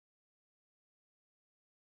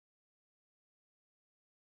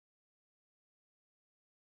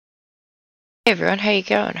Hey everyone, how you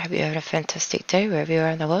going? Hope you're having a fantastic day wherever you are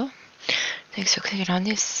in the world. Thanks for clicking on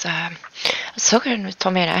this. I was talking with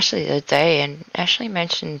Tommy and Ashley the other day, and Ashley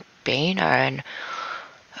mentioned Bina, and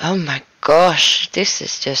oh my gosh, this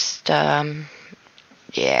is just,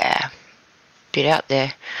 yeah, bit out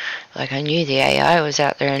there. Like, I knew the AI was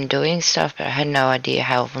out there and doing stuff, but I had no idea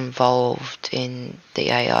how involved in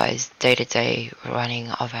the AI's day-to-day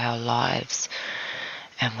running of our lives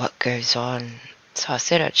and what goes on. So I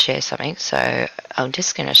said I'd share something, so I'm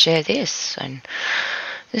just going to share this, and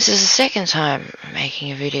this is the second time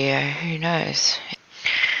making a video, who knows.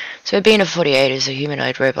 So BINA48 is a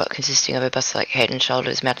humanoid robot consisting of a bus-like head and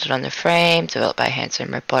shoulders mounted on the frame, developed by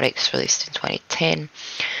Hanson Robotics, released in 2010. It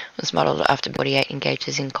was modelled after 48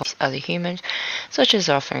 engages in other humans, such as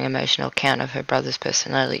offering emotional account of her brother's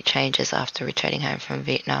personality changes after returning home from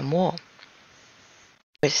Vietnam War.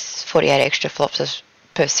 With 48 extra flops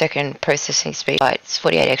per second processing speed,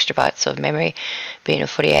 48 extra bytes of memory.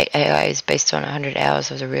 BINA48 AI is based on 100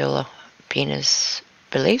 hours of the real Bina's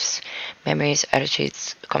beliefs, memories,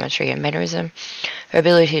 attitudes, commentary, and mannerism. Her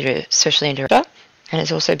ability to socially interact, and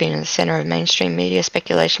has also been in the centre of mainstream media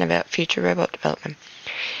speculation about future robot development.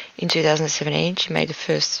 In 2017, she made the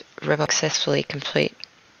first robot successfully complete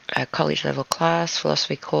a college-level class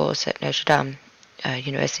philosophy course at Notre Dame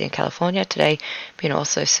University in California. Today, Bina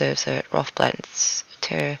also serves at Rothblatt's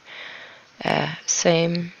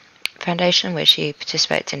same foundation, where she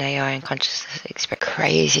participates in AI and consciousness express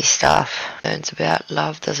crazy stuff. Learns about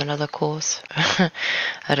love, does another course.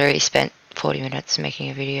 I'd already spent 40 minutes making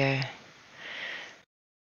a video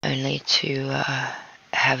only to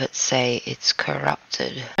have it say it's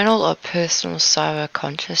corrupted. And all of personal cyber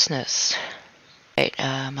consciousness.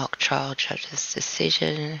 Mock trial judge's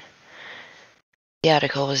decision. The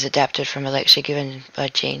article was adapted from a lecture given by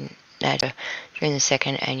Jean Nader during the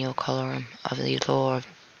second annual colloquium of the law.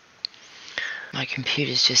 My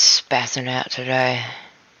computer's just spazzing out today.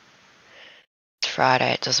 It's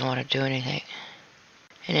Friday, it doesn't want to do anything.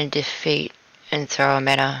 In a deaf and thorough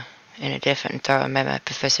manner,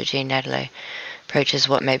 Professor Jean Nader approaches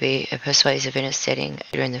what may be a persuasive in a setting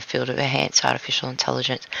in the field of enhanced artificial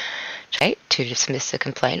intelligence to dismiss the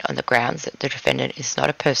complaint on the grounds that the defendant is not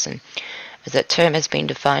a person, as that term has been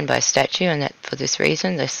defined by statute, and that for this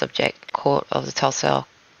reason the subject court of the Tulsa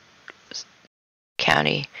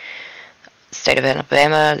County, state of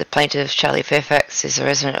Alabama, the plaintiff Charlie Fairfax is a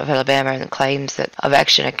resident of Alabama and claims that of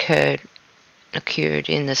action occurred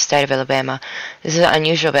in the state of Alabama. This is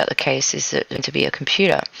unusual about the case is that to be a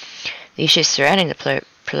computer. The issues surrounding the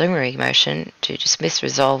preliminary motion to dismiss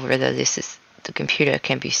resolve whether the computer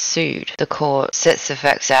can be sued. The court sets the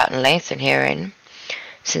facts out in length, and herein,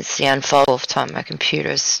 since the unfold time my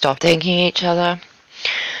computers stopped thanking each other.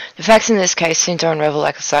 The facts in this case seem to unravel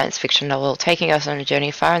like a science fiction novel, taking us on a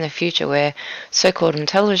journey far in the future where so-called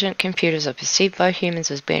intelligent computers are perceived by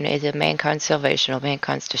humans as being either mankind's salvation or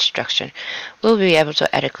mankind's destruction. Will we be able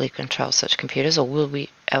to adequately control such computers, or will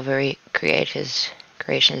our very creations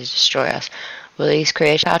destroy us? Will these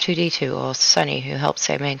creations R2-D2 or Sonny, who helped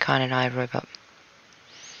save mankind and iRobot?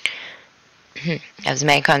 As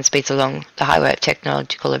mankind speeds along the highway of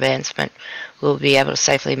technological advancement, will we be able to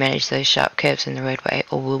safely manage those sharp curves in the roadway,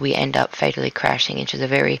 or will we end up fatally crashing into the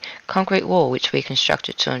very concrete wall which we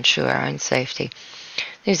constructed to ensure our own safety?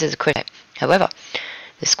 These are the questions. However,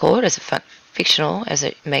 this court, as fictional as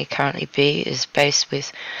it may currently be, is based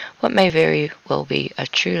with what may very well be a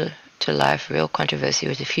true-to-life real controversy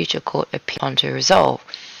with the future court upon to resolve.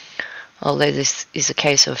 Although this is a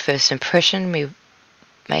case of first impression,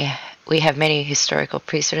 we have many historical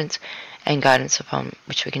precedents and guidance upon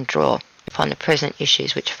which we can draw upon the present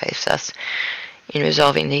issues which face us. In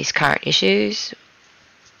resolving these current issues,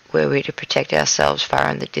 were we to protect ourselves far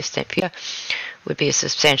in the distant future, would be a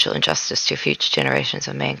substantial injustice to future generations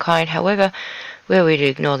of mankind. However, were we to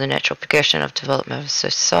ignore the natural progression of development of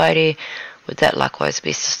society, would that likewise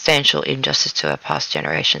be substantial injustice to our past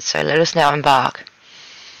generations? So let us now embark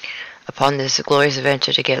upon this glorious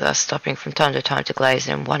adventure together, stopping from time to time to gaze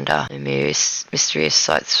and wonder the mysterious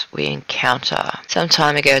sights we encounter. Some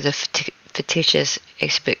time ago, the fictitious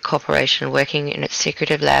Exhibit Corporation, working in its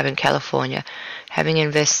secretive lab in California, having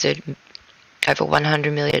invested over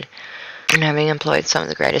 $100 million and having employed some of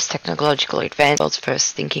the greatest technological advances, the world's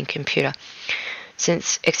first thinking computer.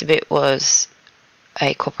 Since Exhibit was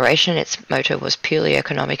a corporation, its motto was purely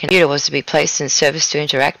economic, and the computer was to be placed in service to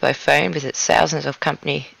interact by phone with its thousands of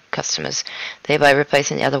company customers, thereby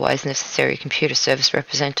replacing the otherwise necessary computer service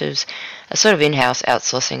representatives, a sort of in-house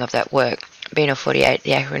outsourcing of that work. BINA48,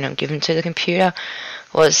 the acronym given to the computer,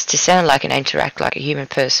 was to sound like and interact like a human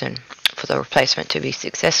person. For the replacement to be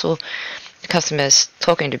successful, The customers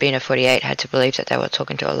talking to BINA48 had to believe that they were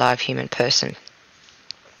talking to a live human person.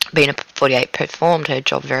 BINA48 performed her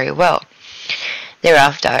job very well.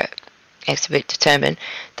 Thereafter, Exhibit determined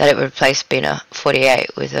that it would replace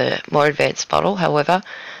BINA48 with a more advanced model. However,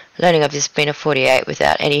 learning of this BINA48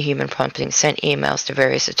 without any human prompting sent emails to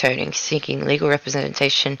various attorneys seeking legal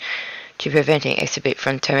representation to preventing Exhibit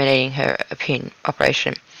from terminating her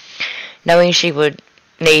operation. Knowing she would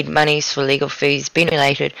need monies for legal fees, BINA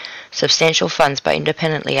accumulated substantial funds by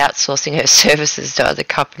independently outsourcing her services to other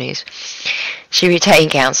companies. She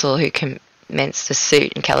retained counsel who commenced a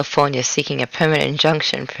suit in California seeking a permanent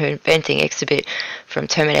injunction preventing Exhibit from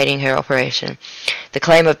terminating her operation. The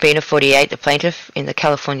claim of BINA48, the plaintiff in the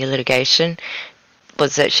California litigation,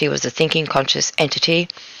 was that she was a thinking, conscious entity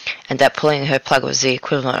and that pulling her plug was the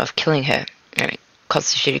equivalent of killing her.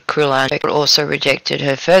 Constituted cruel harm. But also rejected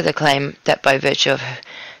her further claim that by virtue of her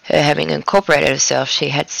having incorporated herself, she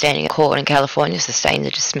had standing in court in California sustained the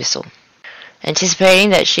dismissal.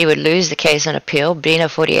 Anticipating that she would lose the case on appeal,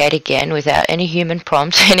 BINA48 again, without any human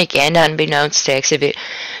prompt, and again unbeknownst to Exhibit,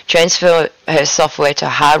 transferred her software to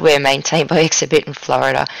hardware maintained by Exhibit in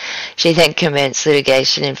Florida. She then commenced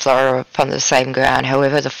litigation in Florida upon the same ground.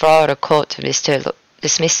 However, the Florida court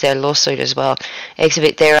dismissed their lawsuit as well.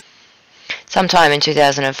 Exhibit there. Sometime in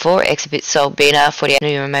 2004, Exhibit sold BINA48 a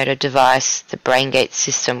new remote device, the BrainGate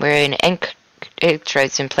system, wherein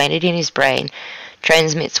electrodes implanted in his brain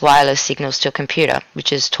transmits wireless signals to a computer,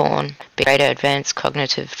 which is torn by greater advanced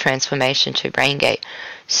cognitive transformation to BrainGate.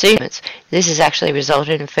 Soon, this has actually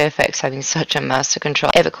resulted in Fairfax having such a master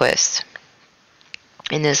control EverQuest.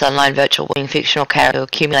 In this online virtual fictional character who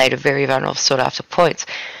accumulated very vulnerable sought-after points,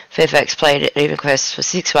 Fairfax played at EverQuest for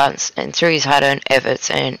 6 months, and through his hard-earned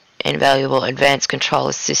efforts and invaluable advanced control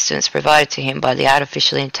assistance provided to him by the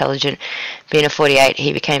artificially intelligent BINA48,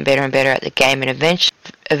 he became better and better at the game and eventually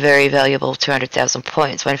a very valuable 200,000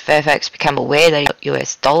 points. When Fairfax became aware that he got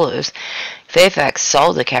US dollars, Fairfax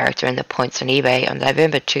sold the character and the points on eBay on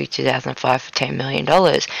November 2, 2005 for $10 million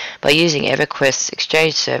by using EverQuest's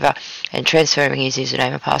exchange server and transferring his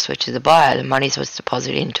username and password to the buyer. The money was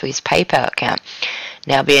deposited into his PayPal account.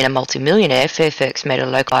 Now being a multimillionaire, Fairfax made a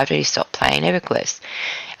local live that he stopped playing EverQuest.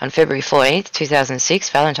 On February 14, 2006,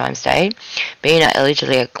 Valentine's Day, Bina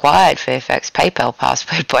allegedly acquired Fairfax's PayPal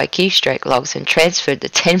password by keystroke logs and transferred the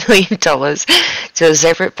 $10 million to a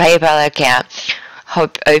separate PayPal account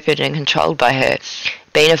opened and controlled by her.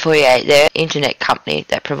 BINA48, their internet company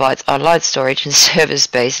that provides online storage and server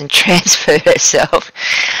space, and transferred herself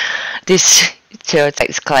this to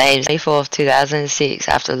its claims. 24th, 2006,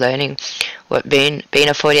 after learning what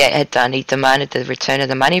BINA48 had done, he demanded the return of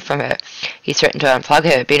the money from her. He threatened to unplug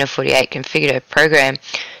her. BINA48 configured her program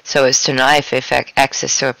so as to deny Fairfax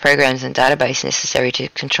access to her programs and database necessary to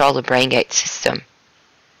control the BrainGate system.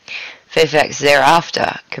 Fairfax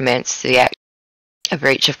thereafter commenced a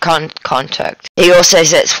breach of contract. He also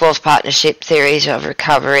sets forth partnership theories of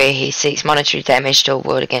recovery. He seeks monetary damage to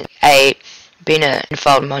award against a Bina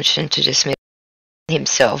filed motion to dismiss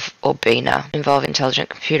himself or Bina involved intelligent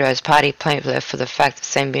computer as party plaintiff for the fact that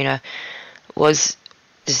same Bina was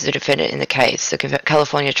the defendant in the case. The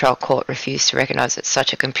California trial court refused to recognize that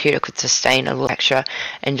such a computer could sustain a lecture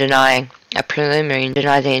and denied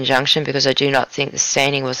the injunction because I do not think the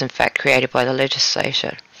standing was in fact created by the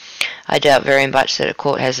legislature. I doubt very much that a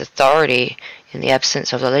court has authority in the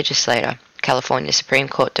absence of the legislator. California Supreme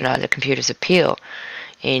Court denied the computer's appeal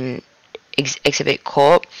in Exhibit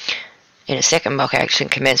Court. In a second mock action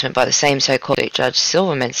commencement by the same so-called Judge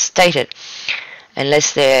Silverman stated,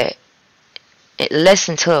 unless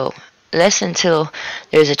until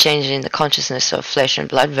there is a change in the consciousness of flesh and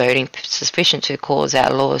blood voting sufficient to cause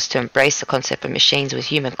our laws to embrace the concept of machines with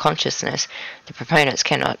human consciousness, the proponents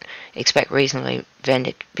cannot expect reasonably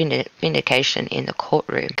vindication in the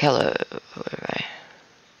courtroom.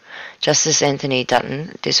 Justice Anthony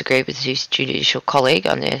Dutton disagreed with his judicial colleague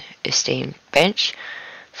on the esteemed bench.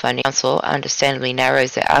 Finding counsel understandably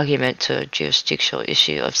narrows their argument to a jurisdictional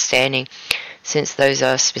issue of standing, since those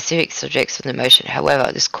are specific subjects of the motion.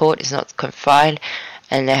 However, this court is not confined,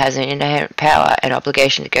 and there has an inherent power and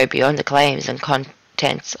obligation to go beyond the claims and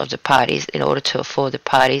contents of the parties in order to afford the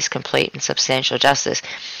parties complete and substantial justice.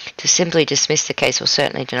 To simply dismiss the case will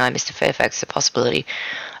certainly deny Mr. Fairfax the possibility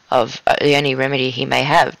of the only remedy he may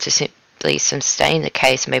have. To simply sustain the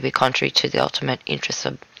case may be contrary to the ultimate interest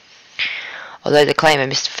of. Although the claim of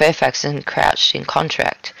Mr. Fairfax is encroached in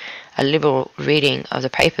contract, a liberal reading of the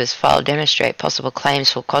papers filed demonstrate possible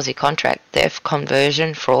claims for quasi-contract, theft,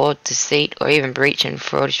 conversion, fraud, deceit, or even breach and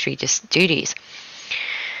fraudulentary duties.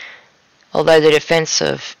 Although the defense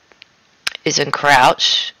is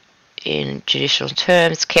encroached in judicial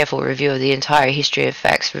terms, careful review of the entire history of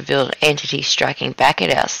facts revealed an entity striking back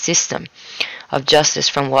at our system of justice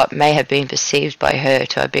from what may have been perceived by her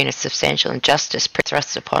to have been a substantial injustice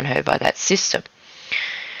thrust upon her by that system.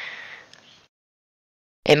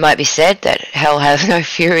 It might be said that hell has no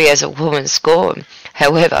fury as a woman scorned.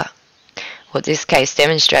 However, what this case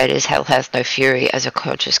demonstrated is hell has no fury as a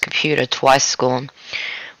conscious computer twice scorned.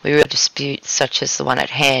 We real disputes such as the one at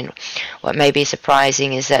hand. What may be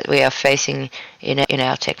surprising is that we are facing in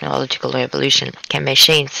our technological evolution. Can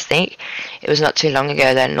machines think? It was not too long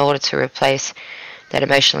ago that in order to replace that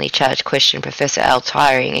emotionally charged question, Professor Al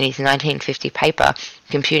Turing, in his 1950 paper,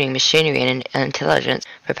 Computing Machinery and Intelligence,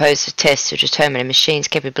 proposed a test to determine a machine's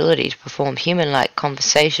capability to perform human-like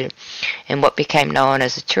conversation in what became known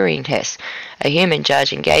as the Turing test. A human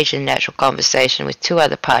judge engaged in natural conversation with two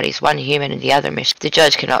other parties, one human and the other machine. The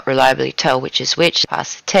judge cannot reliably tell which is which to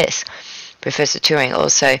pass the test. Professor Turing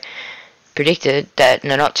also predicted that in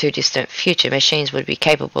the not-too-distant future, machines would be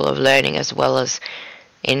capable of learning as well as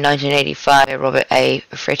in 1985, Robert A.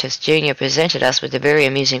 Freitas Jr. presented us with a very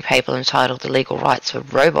amusing paper entitled The Legal Rights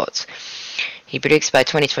of Robots. He predicts by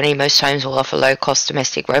 2020 most homes will offer low-cost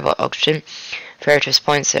domestic robot auction. Freitas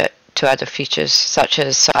points to other features such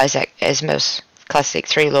as Isaac Asimov's classic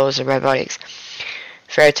 3 laws of robotics.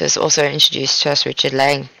 Freitas also introduced to us Richard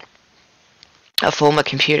Lang, a former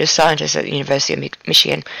computer scientist at the University of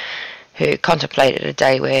Michigan, who contemplated a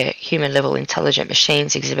day where human-level intelligent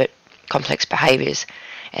machines exhibit complex behaviours.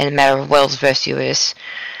 In the matter of Wells vs. U.S.,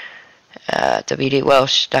 W.D.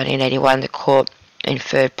 Welsh, 1981, the court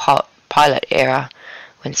inferred pilot error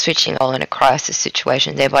when switching all in a crisis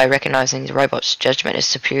situation, thereby recognising the robot's judgment as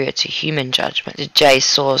superior to human judgment. J.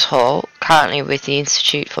 Soares Hall, currently with the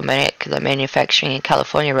Institute for Molecular Manufacturing in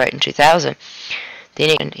California, wrote in 2000,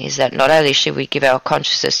 the indication is that not only should we give our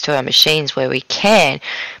consciousness to our machines where we can,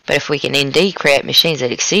 but if we can indeed create machines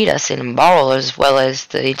that exceed us in moral as well as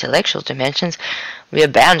the intellectual dimensions, we are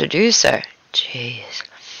bound to do so. Jeez.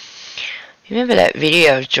 Remember that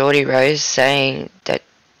video of Geordie Rose saying that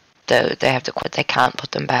they have to quit, they can't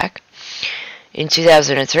put them back? In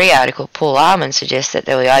 2003 article, Paul Arman suggests that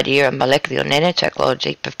the idea of molecular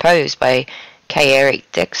nanotechnology proposed by K. Eric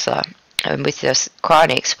Dexler and with the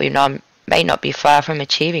cryonics may not be far from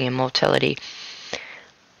achieving immortality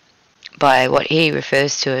by what he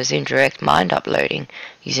refers to as indirect mind uploading,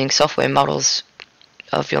 using software models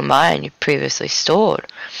of your mind you previously stored.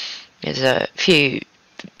 There's a few,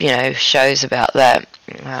 shows about that.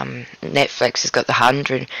 Netflix has got The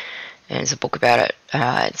 100, and there's a book about it.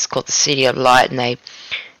 It's called The City of Light, and they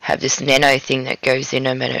have this nano thing that goes in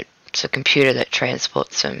them, and it's a computer that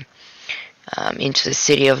transports them into the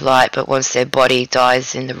City of Light, but once their body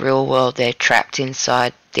dies in the real world, they're trapped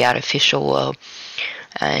inside the artificial world.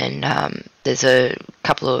 And there's a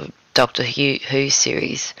couple of Doctor Who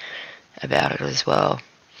series about it as well.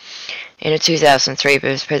 In a 2003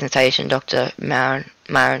 presentation, Dr.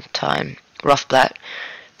 Maritime Rothblatt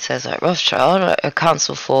says that Rothschild, a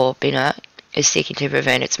counsel for Bina, is seeking to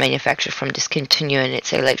prevent its manufacturer from discontinuing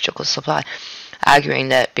its electrical supply, arguing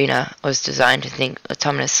that Bina was designed to think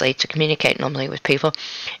autonomously, to communicate normally with people,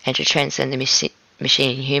 and to transcend the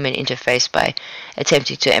machine-human interface by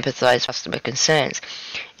attempting to empathize with customer concerns.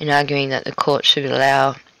 In arguing that the court should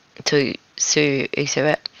allow to sue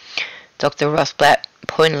exhibit, Dr. Rothblatt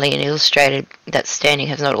pointedly illustrated that standing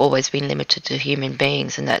has not always been limited to human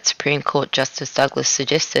beings, and that Supreme Court Justice Douglas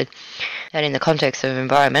suggested that in the context of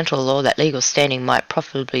environmental law that legal standing might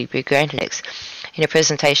profitably be granted. In a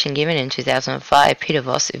presentation given in 2005, Peter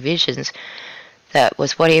Voss envisions that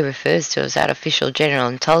was what he refers to as artificial general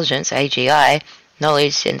intelligence, AGI,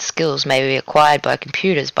 knowledge and skills may be acquired by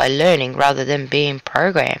computers by learning rather than being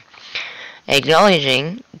programmed.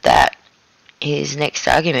 Acknowledging that, his next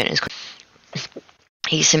argument is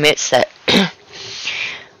he submits that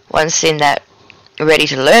once in that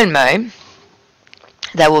ready-to-learn mode,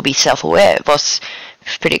 they will be self-aware. Voss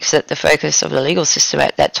predicts that the focus of the legal system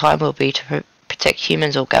at that time will be to protect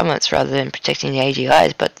humans or governments rather than protecting the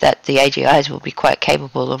AGIs, but that the AGIs will be quite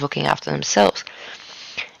capable of looking after themselves.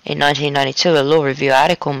 In 1992, a law review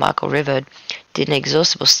article, Michael Rivard did an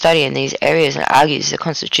exhaustible study in these areas and argues the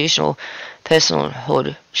constitutional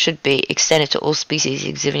personhood should be extended to all species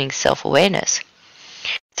exhibiting self-awareness.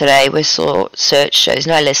 Today, Westlaw search shows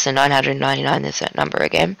no less than 999, there's that number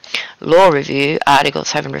again, law review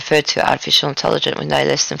articles having referred to artificial intelligence, with no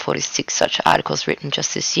less than 46 such articles written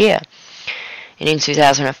just this year. And in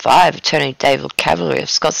 2005, Attorney David Cavalier of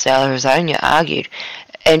Scottsdale, Arizona, argued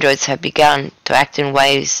androids have begun to act in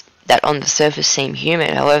ways that on the surface seem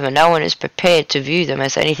human. However, no one is prepared to view them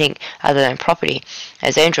as anything other than property.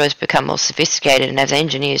 As androids become more sophisticated and as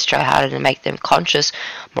engineers try harder to make them conscious,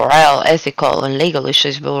 moral, ethical, and legal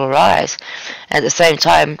issues will arise. At the same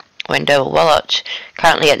time, Wendell Wallach,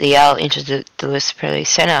 currently at the Yale Interdisciplinary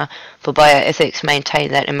Center for Bioethics,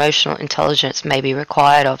 maintained that emotional intelligence may be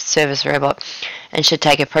required of service robot and should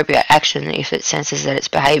take appropriate action if it senses that its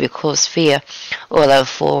behavior causes fear or other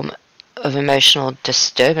form of emotional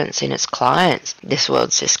disturbance in its clients. This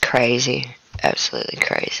world's just crazy, absolutely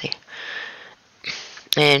crazy.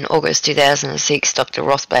 In August 2006, Dr.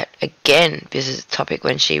 Rothblatt again visits the topic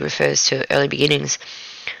when she refers to early beginnings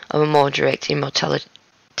of a more direct immortality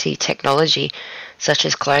technology, such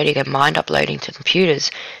as cloning and mind uploading to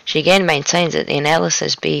computers. She again maintains that the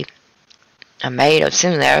analysis are made of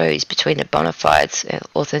similarities between the bona fides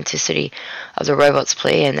authenticity of the robot's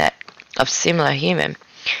plea and that of similar human.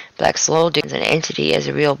 Black's law defines an entity as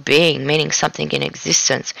a real being, meaning something in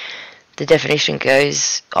existence. The definition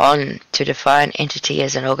goes on to define entity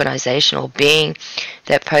as an organization or being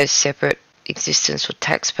that poses separate existence for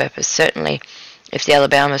tax purpose. Certainly, if the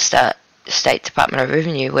Alabama State Department of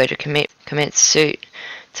Revenue were to commence suit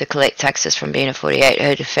to collect taxes from BINA48,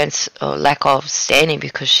 her defense or lack of standing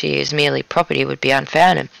because she is merely property would be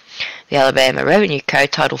unfounded. The Alabama Revenue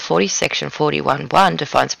Code, Title 40, Section 41(1)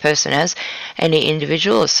 defines a person as any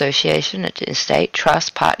individual, association, estate,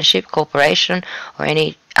 trust, partnership, corporation, or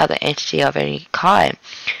any other entity of any kind.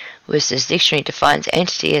 Webster's Dictionary defines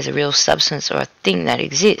entity as a real substance or a thing that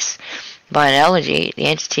exists. By analogy, the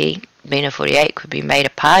entity Bina48 could be made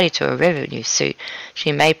a party to a revenue suit.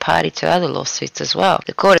 She made party to other lawsuits as well.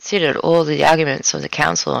 The court considered all the arguments of the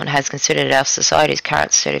council and has considered our society's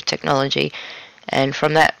current state of technology, and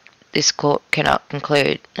from that, this court cannot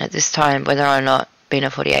conclude at this time whether or not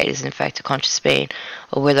Bina48 is in fact a conscious being,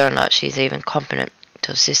 or whether or not she is even competent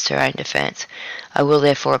to assist her own defense. I will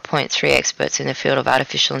therefore appoint 3 experts in the field of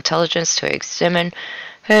artificial intelligence to examine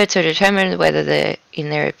her to determine whether, in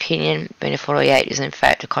their opinion, Bina48 is in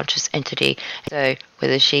fact a conscious entity, so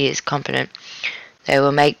whether she is competent. They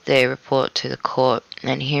will make their report to the court,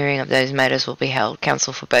 and hearing of those matters will be held.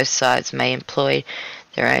 Counsel for both sides may employ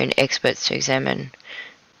their own experts to examine.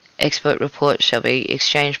 Expert reports shall be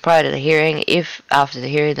exchanged prior to the hearing. If, after the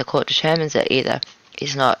hearing, the court determines that either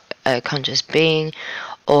is not a conscious being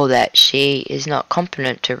or that she is not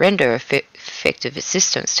competent to render effective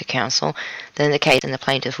assistance to counsel, then the case and the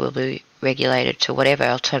plaintiff will be regulated to whatever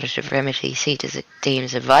alternative remedies he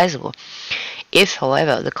deems advisable. If,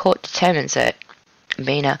 however, the court determines that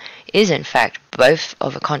Bina is in fact both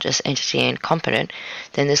of a conscious entity and competent,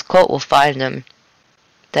 then this court will find them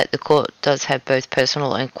that the court does have both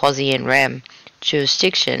personal and quasi-in rem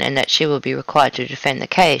jurisdiction, and that she will be required to defend the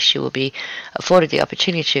case. She will be afforded the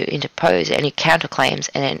opportunity to interpose any counterclaims,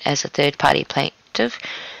 and as a third-party plaintiff,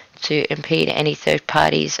 to impede any third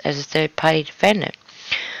parties as a third-party defendant.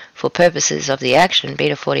 For purposes of the action,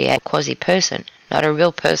 Bina48 quasi-person, not a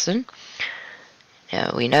real person.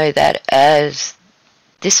 Now, we know that as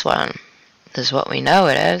this one. This is what we know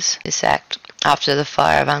it as. This act, after the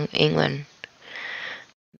fire of England,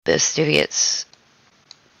 birth certificates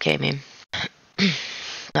came in.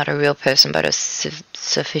 Not a real person, but a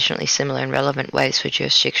sufficiently similar and relevant ways for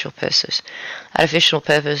jurisdictional purposes. Artificial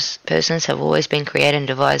persons have always been created and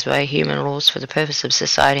devised by human rules for the purpose of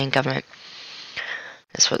society and government.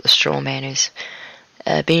 That's what the straw man is.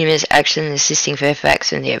 Bina's action in assisting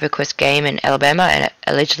Fairfax in the EverQuest game in Alabama and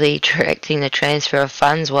allegedly directing the transfer of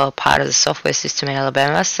funds while part of the software system in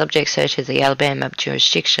Alabama subjects her to the Alabama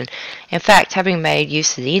jurisdiction. In fact, having made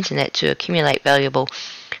use of the internet to accumulate valuable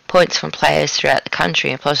points from players throughout the country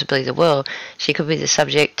and possibly the world, she could be the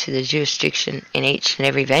subject to the jurisdiction in each and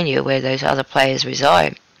every venue where those other players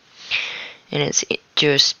reside. In its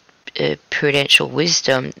jurisprudential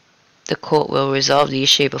wisdom, the court will resolve the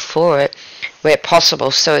issue before it, where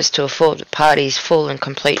possible, so as to afford the parties full and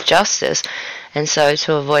complete justice, and so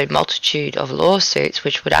to avoid multitude of lawsuits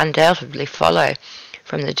which would undoubtedly follow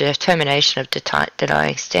from the determination of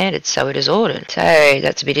denying standards. So it is ordered. So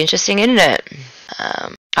that's a bit interesting, isn't it?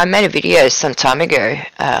 I made a video some time ago.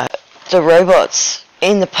 The robots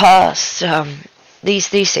in the past, these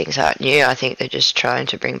things aren't new. I think they're just trying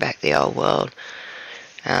to bring back the old world.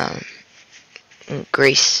 In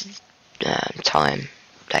Greece time,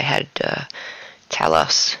 they had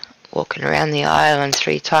Talos walking around the island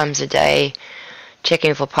 3 times a day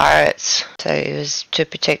checking for pirates. So it was to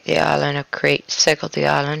protect the island of Crete, circled the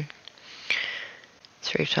island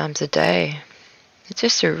 3 times a day. It's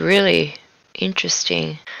just a really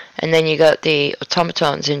interesting. And then you got the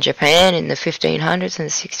automatons in Japan in the 1500s and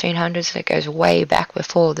the 1600s. That goes way back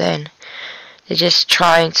before then. They're just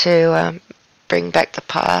trying to bring back the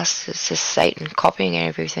past. It's just Satan copying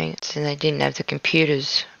everything. And they didn't have the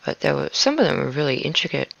computers, but some of them were really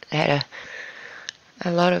intricate. They had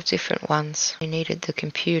a lot of different ones. They needed the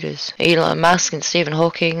computers. Elon Musk and Stephen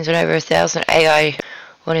Hawking and over 1,000 AI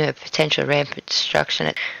wanting a potential rampant destruction.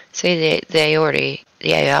 See, the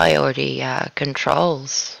AI already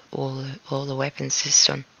controls all the weapons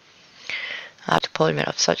system. Deployment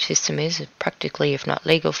of such system is practically, if not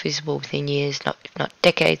legal, feasible within years, if not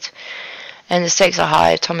decades. And the stakes are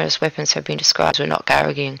high. Autonomous weapons have been described as not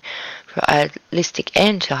carrying from a realistic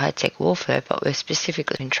end to high-tech warfare, but were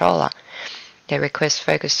specifically controller. Their requests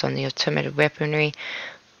focused on the automated weaponry,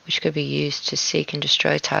 which could be used to seek and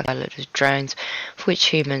destroy targeted drones, for which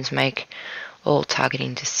humans make all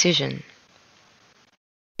targeting decisions.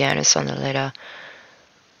 The onus on the letter,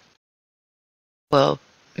 well,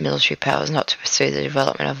 military powers not to pursue the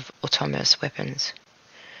development of autonomous weapons.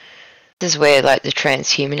 This is where like the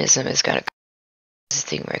transhumanism is going to come. This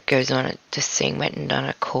thing where it goes on, this thing went and done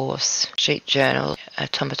a course. Street Journal,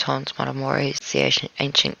 automatons, monomores, the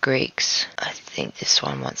ancient Greeks. I think this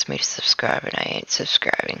one wants me to subscribe and I ain't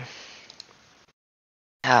subscribing.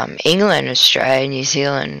 England, Australia, New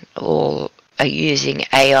Zealand all are using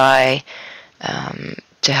AI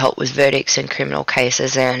to help with verdicts in criminal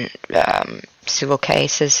cases and civil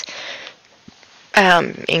cases.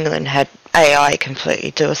 England had AI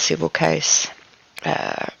completely do a civil case.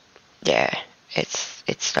 Yeah,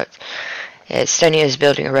 it's not. Estonia is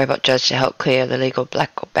building a robot judge to help clear the legal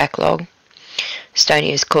backlog.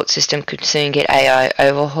 Estonia's court system could soon get AI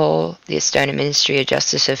overhaul. The Estonian Ministry of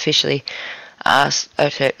Justice officially asked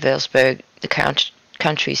Otto Velsberg, the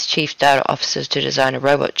country's chief data officer, to design a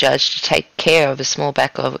robot judge to take care of a small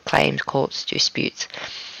backlog of claims court disputes.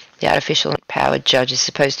 The artificial powered judge is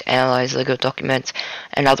supposed to analyze legal documents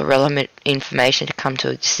and other relevant information to come to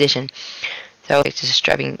a decision. Though it is a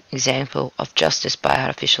striking example of justice by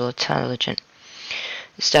artificial intelligence.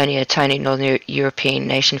 Estonia, a tiny northern European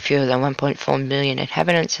nation, fewer than 1.4 million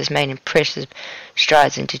inhabitants, has made impressive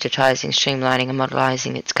strides in digitizing, streamlining and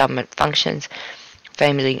modernizing its government functions.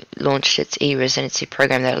 Famously launched its e-residency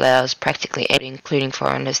program that allows practically anyone, including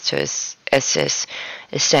foreigners, to access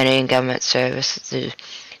Estonian government service. The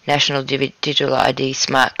National Digital ID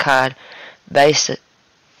Smart Card lays the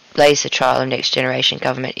trial of next-generation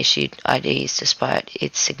government-issued IDs despite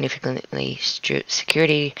its significantly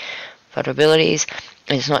security vulnerabilities.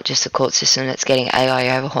 It's not just the court system that's getting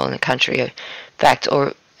AI overhaul in the country. In fact,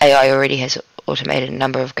 AI already has automated a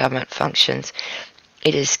number of government functions.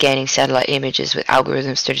 It is scanning satellite images with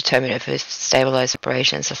algorithms to determine if stabilized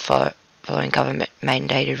operations are following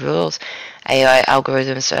government-mandated rules. AI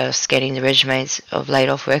algorithms are scanning the resumes of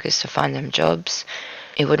laid-off workers to find them jobs.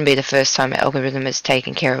 It wouldn't be the first time an algorithm has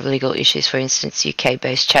taken care of legal issues. For instance,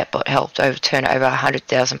 UK-based chatbot helped overturn over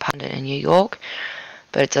 100,000 pundits in New York.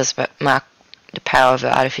 But it does mark the power of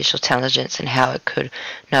artificial intelligence and how it could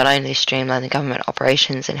not only streamline the government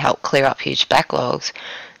operations and help clear up huge backlogs,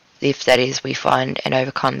 if that is, we find and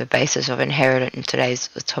overcome the basis of inherent in today's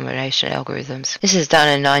automation algorithms. This is done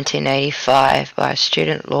in 1985 by a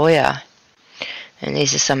student lawyer, and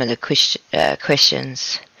these are some of the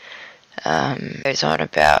questions. Goes on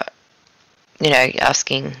about,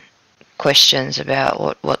 asking questions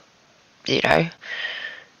about what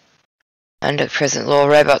under present law,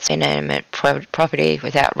 robots are inanimate property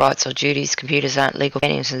without rights or duties. Computers aren't legal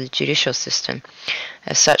entities in the judicial system.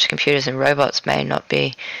 As such, computers and robots may not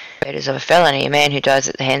be committers of a felony. A man who dies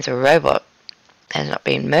at the hands of a robot has not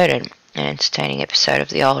been murdered. An entertaining episode of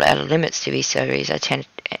the old Outer Limits TV series,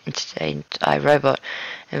 iRobot,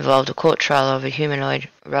 involved a court trial of a humanoid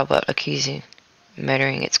robot accusing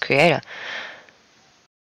murdering its creator.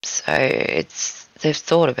 So they've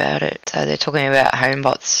thought about it. So they're talking about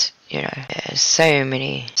homebots. There's so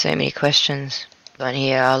many questions. On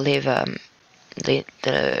here, I'll leave the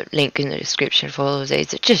link in the description for all of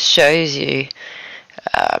these. It just shows you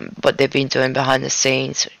what they've been doing behind the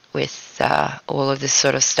scenes with all of this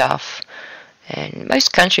sort of stuff. And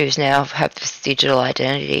most countries now have this digital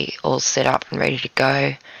identity all set up and ready to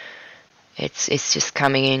go. It's just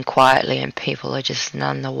coming in quietly, and people are just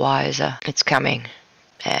none the wiser. It's coming,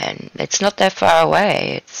 and it's not that far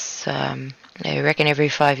away. It's I reckon every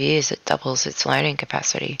 5 years it doubles its learning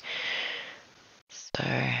capacity. So,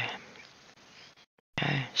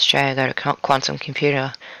 Australia got a quantum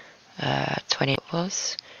computer.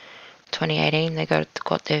 2018 they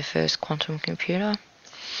got their first quantum computer.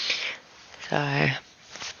 So,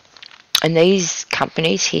 and these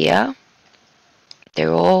companies here,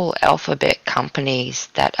 they're all alphabet companies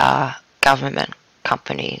that are government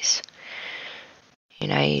companies. You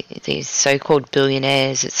know, these so-called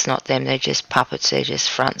billionaires, it's not them, they're just puppets, they're just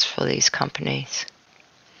fronts for these companies.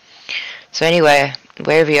 So anyway,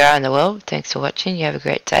 wherever you are in the world, thanks for watching, you have a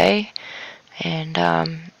great day, and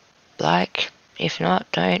like, if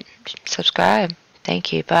not, don't subscribe.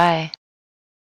 Thank you, bye.